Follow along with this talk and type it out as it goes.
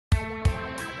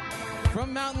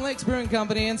From Mountain Lakes Brewing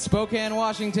Company in Spokane,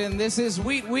 Washington, this is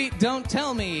Wheat Wheat Don't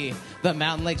Tell Me, the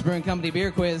Mountain Lakes Brewing Company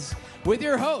beer quiz with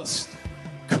your host,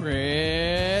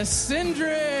 Chris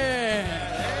Cindric.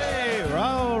 Hey,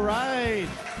 all right.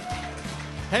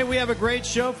 Hey, we have a great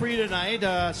show for you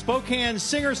tonight. Spokane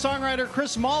singer-songwriter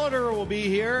Chris Molitor will be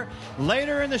here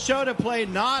later in the show to play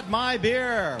Not My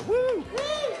Beer. Woo!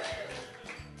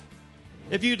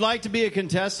 If you'd like to be a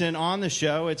contestant on the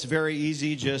show, it's very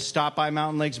easy. Just stop by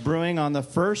Mountain Lakes Brewing on the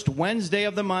first Wednesday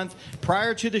of the month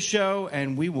prior to the show,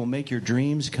 and we will make your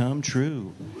dreams come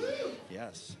true.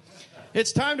 Yes.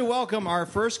 It's time to welcome our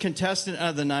first contestant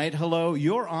of the night. Hello,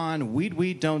 you're on Weed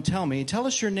Weed Don't Tell Me. Tell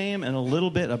us your name and a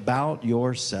little bit about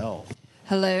yourself.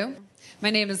 Hello, my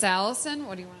name is Allison.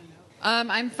 What do you want to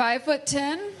know? I'm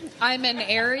 5'10". I'm an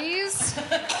Aries.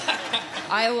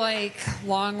 I like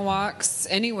long walks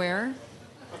anywhere,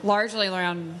 largely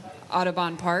around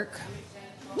Audubon Park.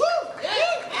 Woo!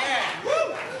 Yeah!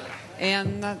 Woo!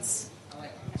 And that's...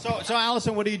 So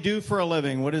Allison, what do you do for a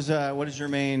living? What is your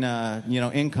main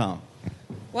income?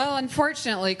 Well,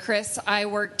 unfortunately, Chris, I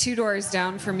work 2 doors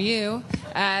down from you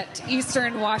at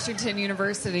Eastern Washington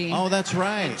University. Oh, that's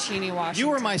right. In Cheney, Washington.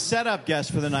 You were my setup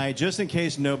guest for the night, just in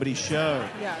case nobody showed.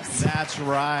 Yes. That's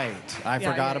right. I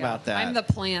forgot about that. I'm the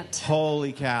plant.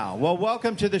 Holy cow. Well,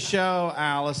 welcome to the show,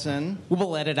 Allison.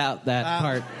 We'll edit out that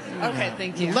part. Okay,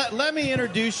 thank you. Let me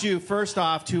introduce you first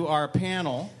off to our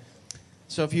panel.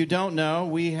 So if you don't know,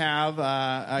 we have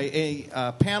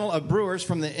a panel of brewers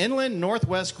from the Inland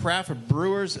Northwest Craft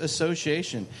Brewers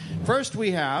Association. First,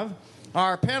 we have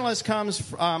our panelist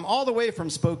comes all the way from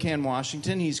Spokane,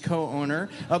 Washington. He's co-owner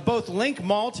of both Link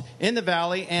Malt in the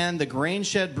Valley and the Grain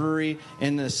Shed Brewery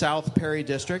in the South Perry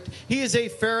District. He is a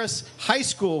Ferris High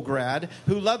School grad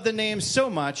who loved the name so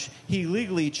much he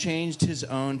legally changed his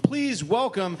own. Please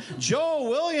welcome Joe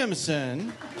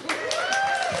Williamson.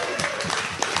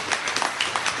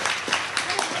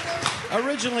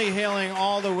 Originally hailing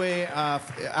all the way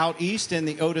out east in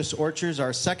the Otis Orchards,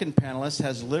 our second panelist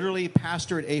has literally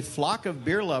pastored a flock of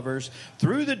beer lovers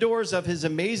through the doors of his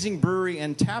amazing brewery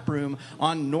and tap room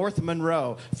on North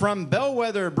Monroe. From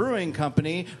Bellwether Brewing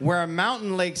Company, where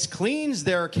Mountain Lakes cleans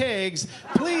their kegs,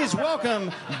 please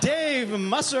welcome Dave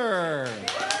Musser.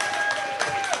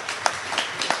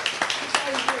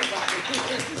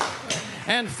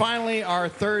 And finally, our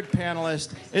third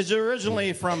panelist is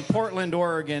originally from Portland,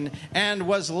 Oregon, and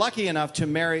was lucky enough to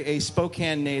marry a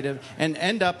Spokane native and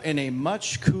end up in a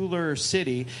much cooler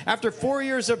city. After 4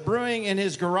 years of brewing in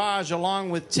his garage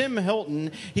along with Tim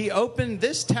Hilton, he opened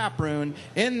this tap room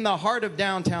in the heart of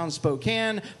downtown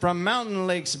Spokane from Mountain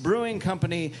Lakes Brewing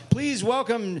Company. Please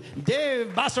welcome Dave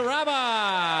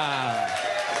Basaraba.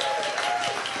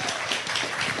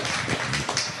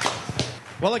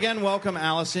 Well, again, welcome,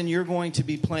 Allison. You're going to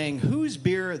be playing Whose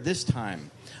Beer this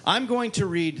time? I'm going to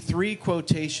read 3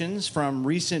 quotations from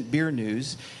recent beer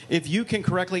news. If you can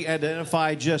correctly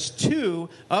identify just 2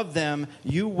 of them,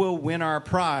 you will win our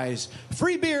prize.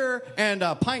 Free beer and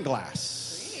a pint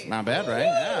glass. Not bad, right?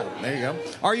 Yeah, there you go.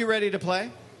 Are you ready to play?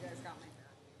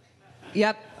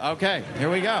 Yep. Okay,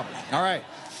 here we go. All right.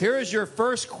 Here is your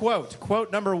first quote.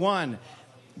 Quote number 1.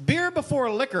 Beer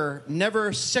before liquor,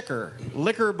 never sicker.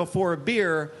 Liquor before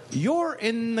beer, you're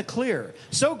in the clear.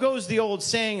 So goes the old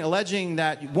saying, alleging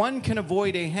that one can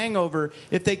avoid a hangover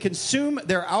if they consume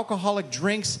their alcoholic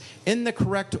drinks in the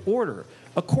correct order.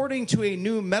 According to a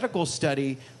new medical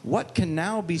study, what can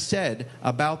now be said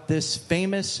about this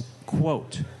famous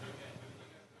quote?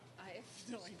 I have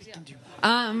no idea.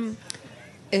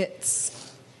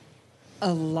 It's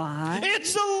a lie.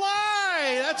 It's a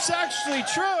lie! That's actually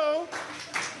true.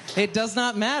 It does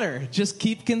not matter. Just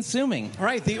keep consuming.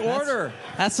 Right, the order.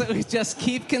 That's what we just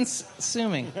keep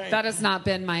consuming. That has not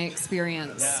been my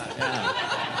experience.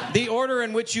 Yeah. The order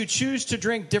in which you choose to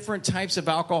drink different types of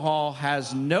alcohol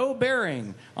has no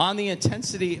bearing on the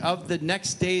intensity of the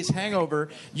next day's hangover.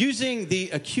 Using the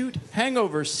acute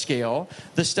hangover scale,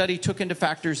 the study took into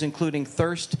factors including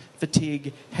thirst,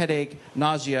 fatigue, headache,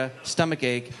 nausea, stomach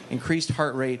ache, increased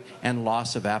heart rate, and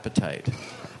loss of appetite.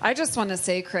 I just want to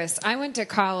say, Chris, I went to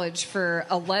college for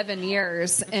 11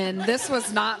 years, and this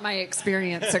was not my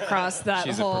experience across that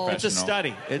whole It's a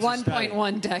study. It's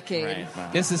 1.1 decade. Right. Wow.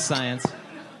 This is science.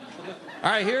 All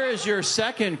right, here is your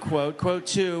second quote. Quote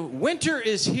 2. Winter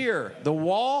is here. The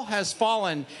wall has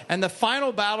fallen, and the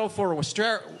final battle for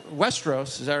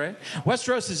Westeros, is that right?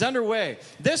 Westeros is underway.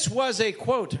 This was a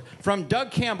quote from Doug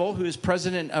Campbell, who is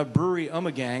president of Brewery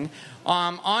Omegang,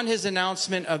 on his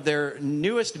announcement of their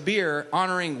newest beer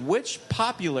honoring which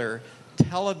popular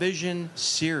television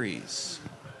series?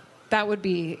 That would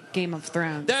be Game of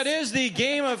Thrones. That is the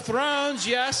Game of Thrones,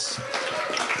 yes.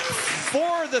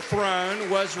 For the Throne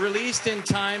was released in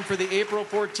time for the April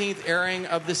 14th airing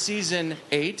of the season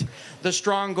 8. The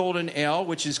strong golden ale,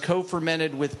 which is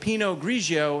co-fermented with Pinot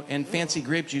Grigio and fancy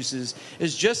grape juices,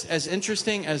 is just as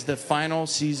interesting as the final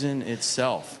season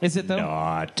itself. Is it though?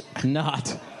 Not.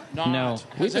 Not. No.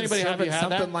 Has anybody have you had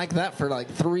something that? like that for like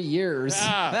 3 years.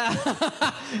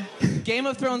 Ah, Game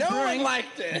of Thrones Brewing.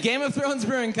 liked it. Game of Thrones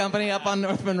Brewing Company up on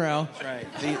North Monroe. right.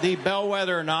 The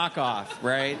Bellwether knockoff,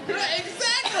 right?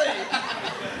 Exactly.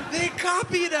 They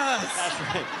copied us. That's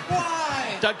right.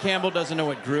 Why? Doug Campbell doesn't know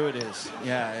what Gruit is.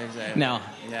 Yeah, exactly. No,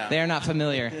 Yeah. they are not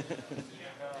familiar.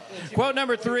 Quote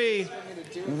number 3,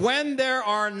 when there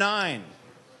are 9.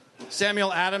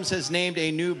 Samuel Adams has named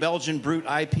a new Belgian Brut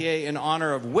IPA in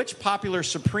honor of which popular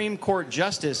Supreme Court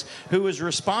justice who is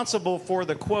responsible for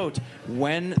the quote,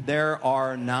 when there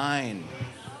are 9.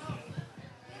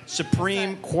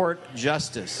 Supreme Court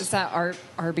justice. Is that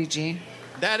RBG?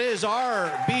 That is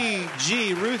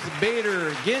RBG, Ruth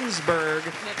Bader Ginsburg,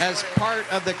 as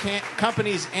part of the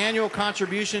company's annual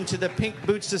contribution to the Pink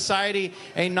Boots Society,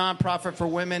 a nonprofit for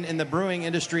women in the brewing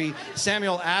industry.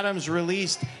 Samuel Adams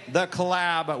released the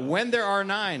collab, When There Are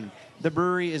 9. The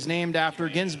brewery is named after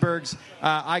Ginsburg's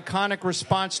iconic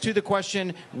response to the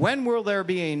question, when will there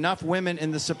be enough women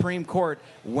in the Supreme Court?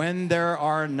 When there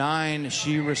are 9,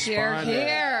 she responded.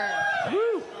 Here.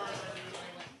 Woo.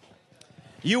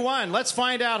 You won. Let's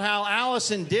find out how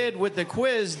Allison did with the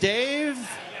quiz. Dave.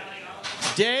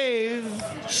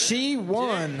 She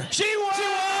won. She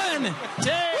won!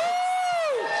 Dave.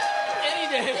 Any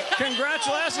day.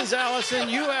 Congratulations, Allison.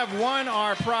 You have won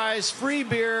our prize, free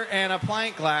beer and a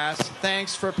pint glass.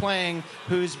 Thanks for playing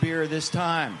Whose Beer This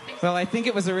Time. Well, I think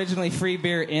it was originally free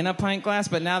beer in a pint glass,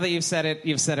 but now that you've said it,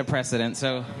 you've set a precedent.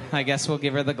 So I guess we'll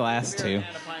give her the glass too.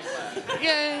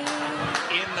 Yay.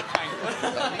 In the pint.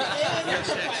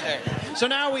 So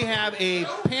now we have a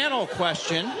panel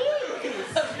question.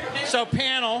 So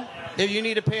panel, if you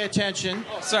need to pay attention.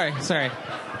 Sorry.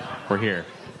 We're here.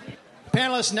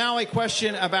 Panelists, now a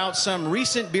question about some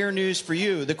recent beer news for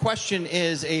you. The question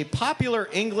is, a popular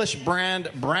English brand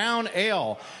brown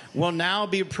ale will now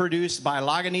be produced by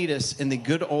Lagunitas in the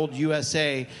good old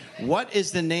USA. What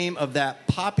is the name of that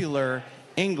popular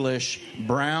English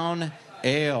brown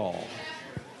ale?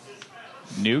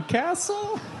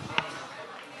 Newcastle?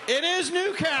 It is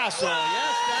Newcastle.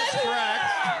 Yes, that's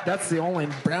correct. That's the only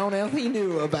brown ale he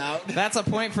knew about. That's a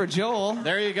point for Joel.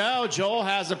 There you go. Joel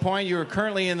has a point. You are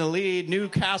currently in the lead.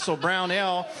 Newcastle Brown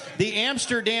Ale. The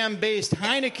Amsterdam-based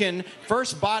Heineken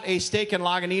first bought a stake in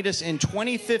Lagunitas in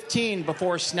 2015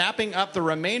 before snapping up the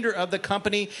remainder of the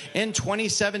company in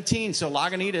 2017. So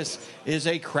Lagunitas is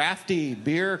a crafty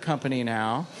beer company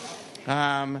now.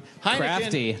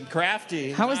 Heineken,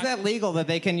 crafty. How is that legal that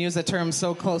they can use a term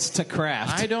so close to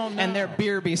craft? I don't know. And their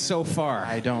beer be so far?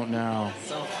 I don't know.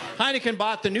 Heineken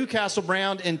bought the Newcastle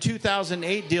brand in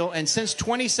 2008 deal, and since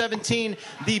 2017,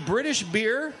 the British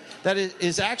beer that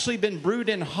is actually been brewed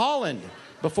in Holland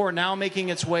before now making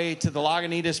its way to the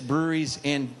Lagunitas breweries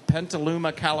in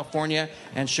Petaluma, California,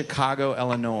 and Chicago,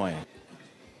 Illinois.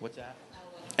 What's that?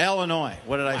 Illinois.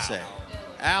 What did I say?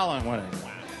 Allen. What did I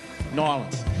say? New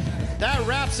Orleans. That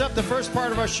wraps up the first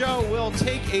part of our show. We'll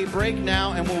take a break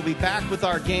now, and we'll be back with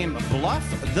our game, Bluff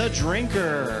the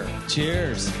Drinker.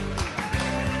 Cheers.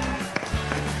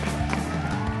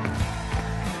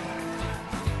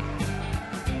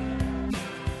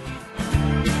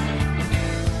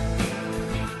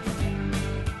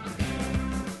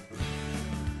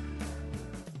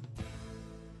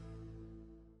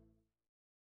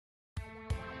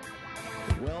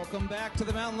 Welcome back to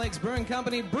the Mountain Lakes Brewing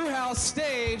Company Brewhouse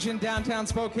stage in downtown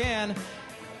Spokane.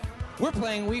 We're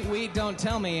playing Wheat Wheat Don't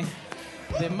Tell Me,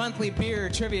 the monthly beer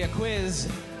trivia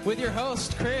quiz with your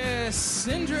host, Chris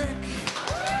Cindric.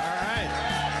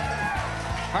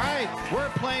 All right, we're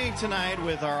playing tonight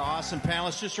with our awesome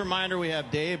panelists. Just a reminder, we have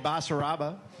Dave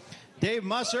Basaraba, Dave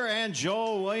Musser, and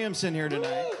Joel Williamson here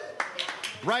tonight.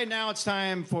 Right now it's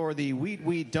time for the Wheat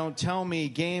Wheat Don't Tell Me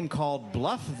game called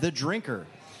Bluff the Drinker.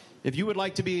 If you would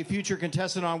like to be a future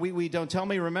contestant on Wheat Wheat Don't Tell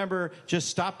Me, remember, just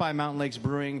stop by Mountain Lakes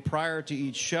Brewing prior to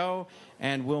each show,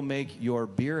 and we'll make your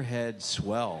beer head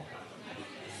swell.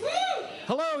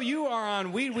 Hello, you are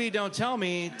on Wheat Wheat Don't Tell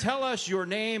Me. Tell us your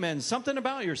name and something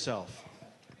about yourself.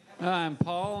 I'm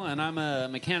Paul, and I'm a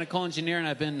mechanical engineer, and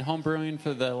I've been home brewing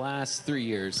for the last 3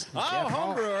 years. Oh,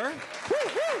 home brewer.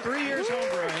 3 years home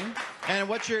brewing. And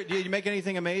do you make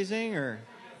anything amazing, or?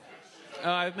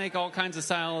 I make all kinds of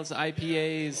styles,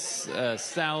 IPAs,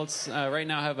 stouts. Right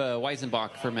now I have a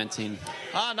Weizenbach fermenting.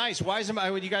 Ah, nice.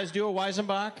 Weizenbach. Would you guys do a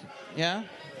Weizenbach? Yeah?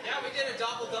 Yeah, we did a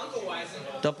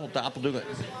Doppeldunkelweisen. Doppelduggel.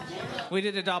 We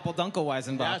did a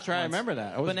Doppeldunkelweisen box. That's right. I remember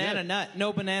that. It was Banana good. nut.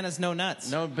 No bananas, no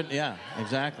nuts. No, but yeah,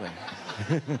 exactly.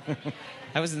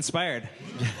 I was inspired.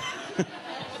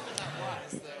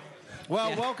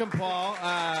 Well, welcome, Paul.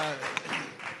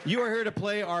 You are here to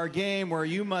play our game where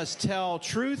you must tell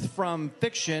truth from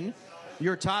fiction.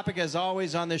 Your topic, as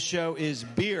always, on this show is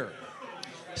beer.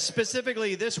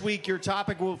 Specifically, this week, your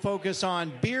topic will focus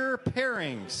on beer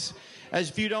pairings. As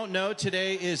if you don't know,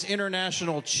 today is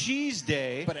International Cheese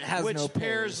Day, But it has which no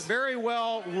pairs pears. very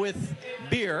well with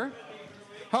beer.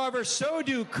 However, so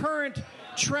do current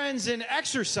trends in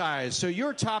exercise. So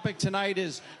your topic tonight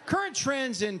is current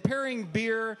trends in pairing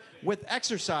beer with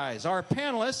exercise. Our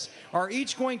panelists are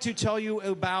each going to tell you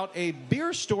about a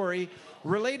beer story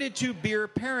related to beer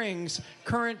pairings,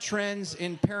 current trends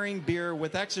in pairing beer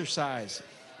with exercise.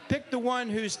 Pick the one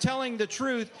who's telling the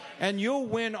truth, and you'll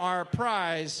win our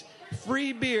prize,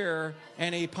 free beer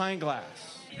and a pint glass.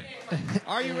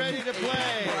 Are you ready to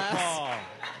play, glass? Paul?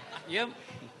 Yep.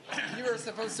 You were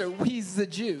supposed to wheeze the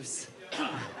juice.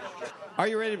 Are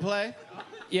you ready to play?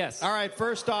 Yes. All right,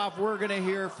 first off, we're going to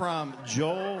hear from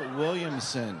Joel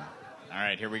Williamson. All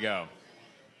right, here we go.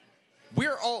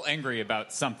 We're all angry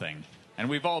about something, and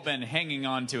we've all been hanging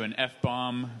on to an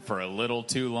F-bomb for a little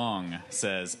too long,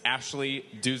 says Ashley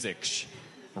Duzich,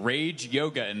 rage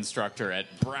yoga instructor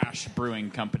at Brash Brewing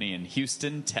Company in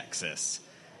Houston, Texas.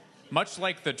 Much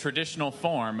like the traditional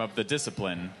form of the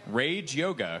discipline, rage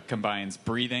yoga combines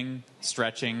breathing,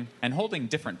 stretching, and holding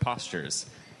different postures.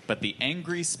 But the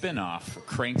angry spin-off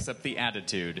cranks up the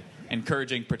attitude,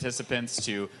 encouraging participants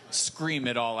to scream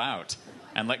it all out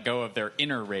and let go of their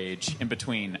inner rage in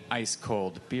between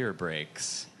ice-cold beer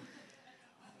breaks.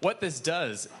 What this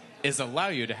does is allow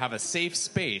you to have a safe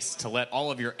space to let all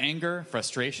of your anger,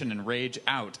 frustration, and rage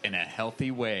out in a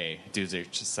healthy way,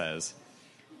 Duzich says.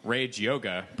 Rage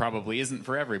yoga probably isn't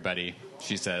for everybody,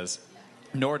 she says,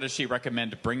 nor does she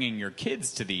recommend bringing your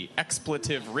kids to the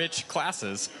expletive-rich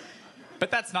classes.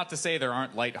 But that's not to say there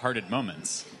aren't lighthearted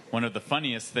moments. One of the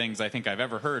funniest things I think I've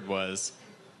ever heard was,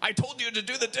 "I told you to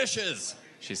do the dishes,"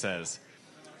 she says.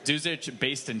 Duzich,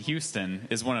 based in Houston,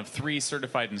 is one of 3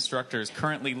 certified instructors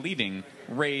currently leading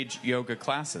rage yoga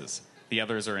classes. The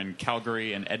others are in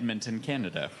Calgary and Edmonton,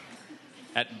 Canada.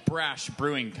 At Brash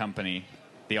Brewing Company,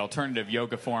 the alternative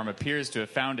yoga form appears to have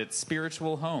found its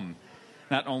spiritual home.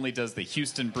 Not only does the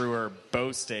Houston brewer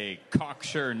boast a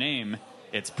cocksure name,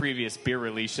 its previous beer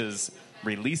releases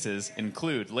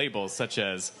include labels such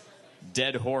as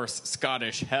Dead Horse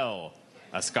Scottish Hell,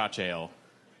 a Scotch ale,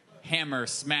 Hammer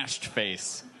Smashed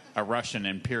Face, a Russian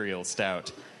Imperial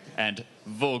Stout, and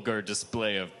Vulgar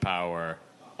Display of Power,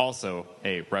 also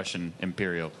a Russian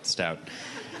Imperial Stout.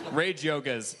 Rage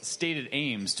Yoga's stated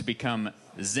aims to become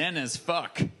Zen as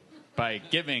fuck by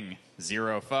giving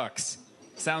 0 fucks.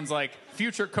 Sounds like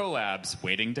future collabs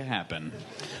waiting to happen.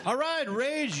 All right,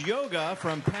 Rage Yoga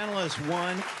from panelist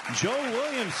 1, Joel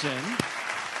Williamson,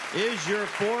 is your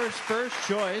first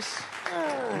choice.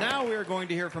 Now we are going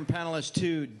to hear from panelist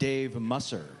 2, Dave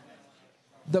Musser.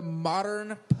 The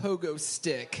modern pogo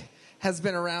stick has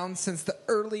been around since the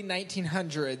early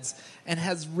 1900s and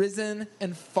has risen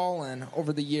and fallen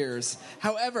over the years.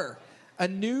 However, a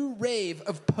new rave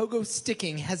of pogo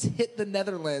sticking has hit the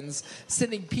Netherlands,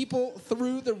 sending people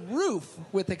through the roof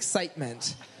with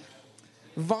excitement.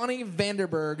 Vonnie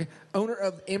Vanderberg, owner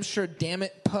of Amsterdam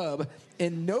Pub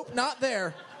in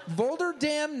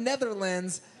Volderdam,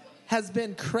 Netherlands, has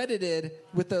been credited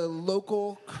with the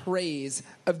local craze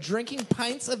of drinking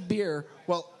pints of beer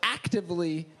while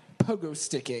actively pogo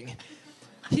sticking.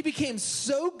 He became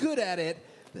so good at it,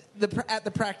 at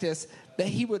the practice, that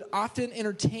he would often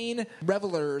entertain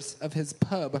revelers of his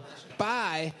pub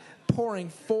by pouring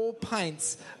full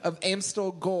pints of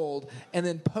Amstel Gold and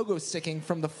then pogo sticking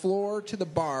from the floor to the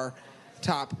bar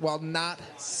top while not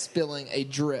spilling a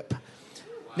drip.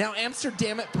 Now,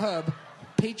 Amsterdam Pub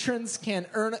patrons can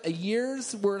earn a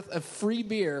year's worth of free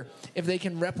beer if they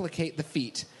can replicate the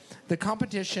feat. The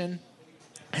competition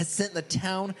has sent the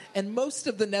town and most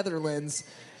of the Netherlands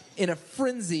in a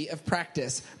frenzy of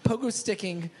practice. Pogo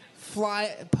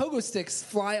sticks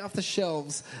fly off the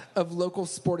shelves of local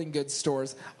sporting goods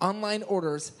stores. Online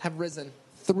orders have risen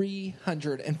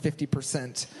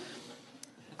 350%.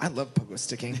 I love pogo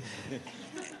sticking.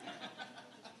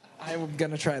 I'm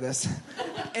going to try this.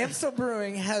 Amstel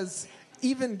Brewing has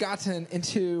even gotten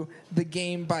into the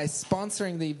game by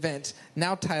sponsoring the event,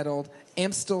 now titled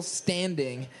Amstel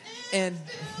Standing. And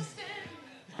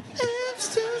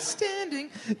still standing.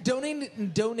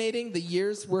 Donating the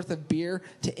year's worth of beer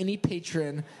to any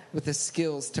patron with the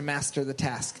skills to master the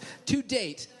task. To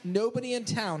date, nobody in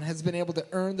town has been able to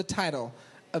earn the title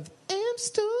of Am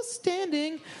Still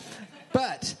Standing.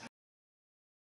 But